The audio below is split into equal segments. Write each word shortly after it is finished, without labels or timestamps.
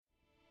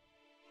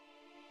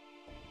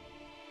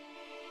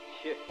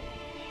Shit.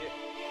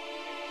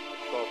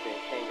 Scorpion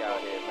King out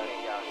here, man.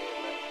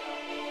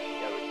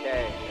 Never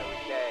cash.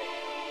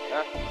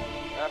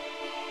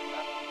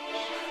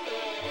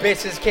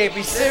 Bitches can't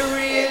be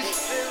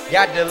serious.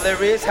 Y'all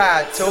delirious,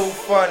 high, too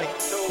funny.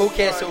 Who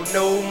cancel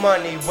new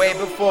money way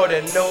before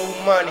the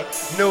new money?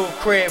 New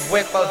crib,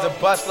 whip clothes, a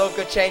bus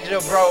local change a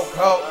broke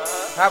hoe.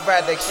 I'd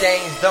rather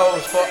exchange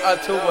those for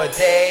up to a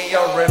day,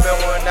 yo. Remember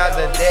when I was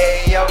a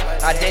day, yo?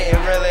 I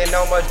didn't really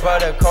know much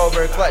but a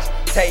Cobra clutch.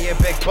 Tell your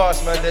big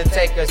boss man to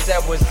take a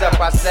step. What's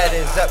up? I said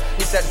it's up.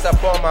 He said it's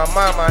up on my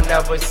mom. I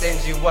never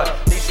send you up.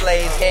 These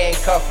slaves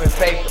handcuffing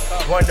paper.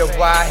 Wonder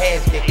why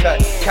hands get cut.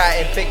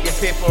 Cotton picking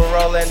people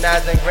rolling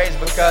eyes and grace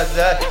because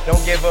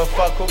don't give a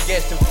fuck who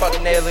gets to fuck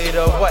nearly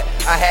the what.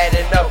 I had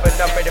enough of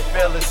the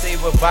feel to see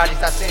with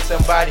bodies. I seen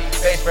somebody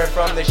face spread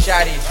from the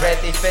shotties.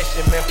 Breathy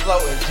fishermen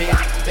floating. Jeez,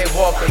 they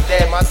walking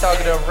dead. My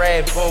target a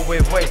Red Bull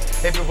with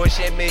waste. If it was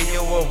shit me,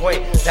 you would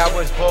wait. That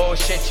was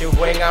bullshit. You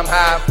wing. I'm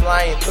high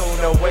flying through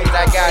no wings.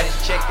 I got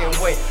his chicken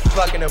wing.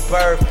 Plucking a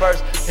bird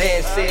first,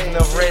 then season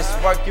the wrist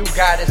work. You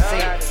gotta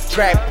see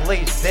trap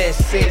bleach this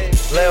season.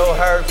 Lil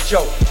Herb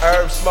choke,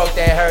 herb smoke.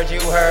 That heard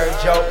you heard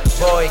Joe.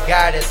 Boy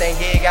got it, think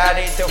he got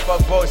it to fuck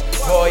boys.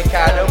 Boy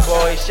caught him,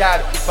 boy shot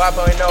him.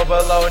 5.0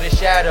 below the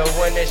shadow.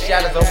 When the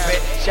shadow's a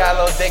bit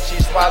shallow, dick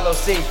she swallow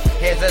seed.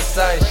 Here's a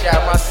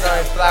sunshine, my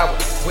sunflower.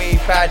 We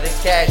powder,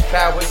 cash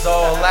powers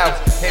all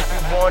out. If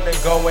you wanna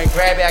go and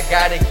grab it, I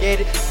gotta get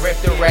it. Grip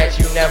the rat,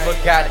 you never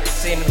got it.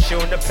 Seen him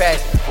shooting the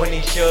pass when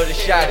he should've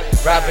shot it.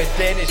 Robbing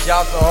Dennis,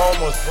 y'all so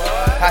almost.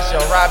 I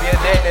shall rob your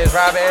Dennis,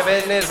 robbing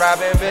business,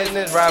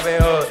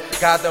 robbing hood.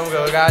 Goddamn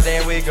good,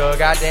 goddamn we good,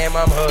 goddamn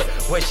I'm hood.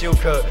 Wish you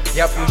could,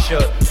 yup you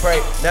should.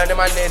 Pray none of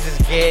my ninjas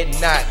get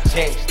not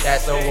jinxed.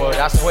 That's a word,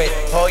 I swear.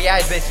 Oh yeah,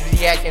 bitches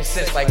be acting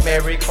sis like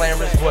Mary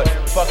Clarence Wood.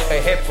 Fuck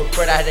a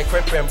hypocrite, I had to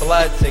grip and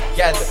blood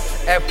together.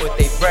 F with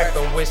they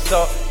breppin' with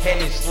salt,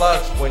 Henny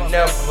slugs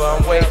whenever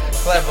I'm way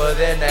clever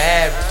than the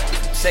average.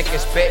 Sick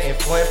and spitting,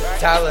 flim,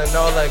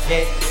 Tylenol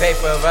again.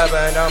 Paper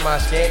rubbing on my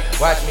skin.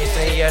 Watch me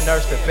sing your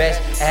nurse the best.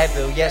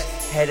 Advil, yes,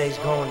 headaches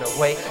going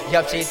away.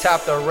 Yup, she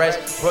top the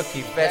rest.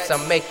 Rookie vets,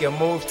 I'm making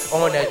moves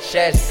on the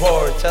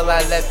chessboard till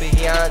I let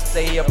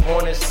Beyonce up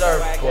on the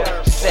surfboard.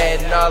 She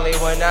said gnarly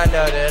when I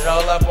nutted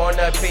all up on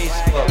the peace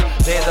club.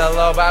 There's a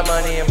law by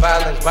money and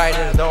violence.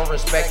 Biters don't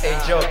respect they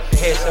joke.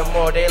 Here's some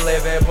more, they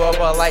live in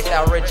Boba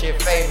lifestyle, rich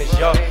and famous,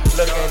 yo.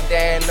 Looking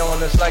down on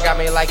the slug, I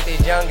mean like these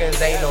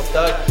youngins ain't no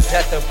thug.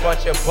 Just a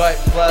bunch of butt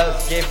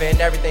plugs, giving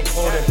everything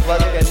food and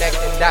plugs,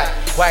 connecting dots.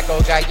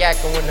 Wacko got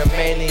yakko in the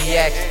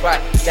maniac spot.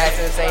 That's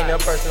insane, a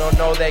person don't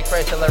know they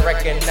crazy till I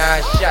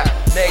recognize shot.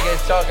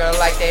 Niggas talking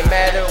like they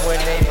matter when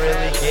they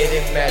really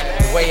getting mad.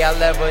 The way I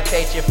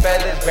levitate your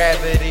feathers,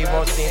 gravity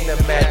won't seem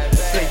to matter.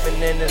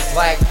 Sleeping in this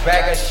black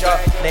bag of shark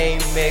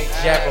named Mick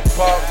Jagger.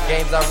 Park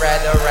games I'd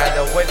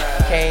rather whip.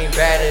 Came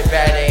batted,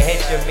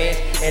 hit your means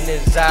in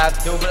his eye,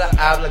 dubla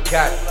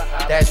obligado.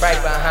 That's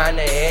right behind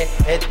the head,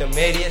 hit the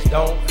idiots,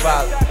 don't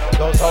follow.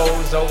 Those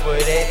hoes over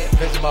there,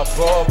 visit my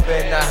bro up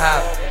in the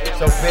house.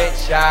 So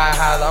bitch, I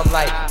holler, I'm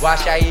like, why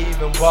should I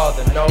even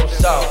bother? No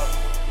song.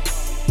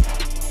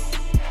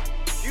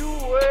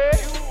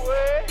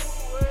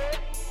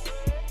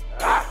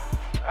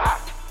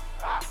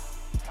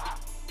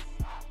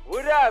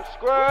 What up,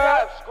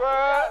 scrub?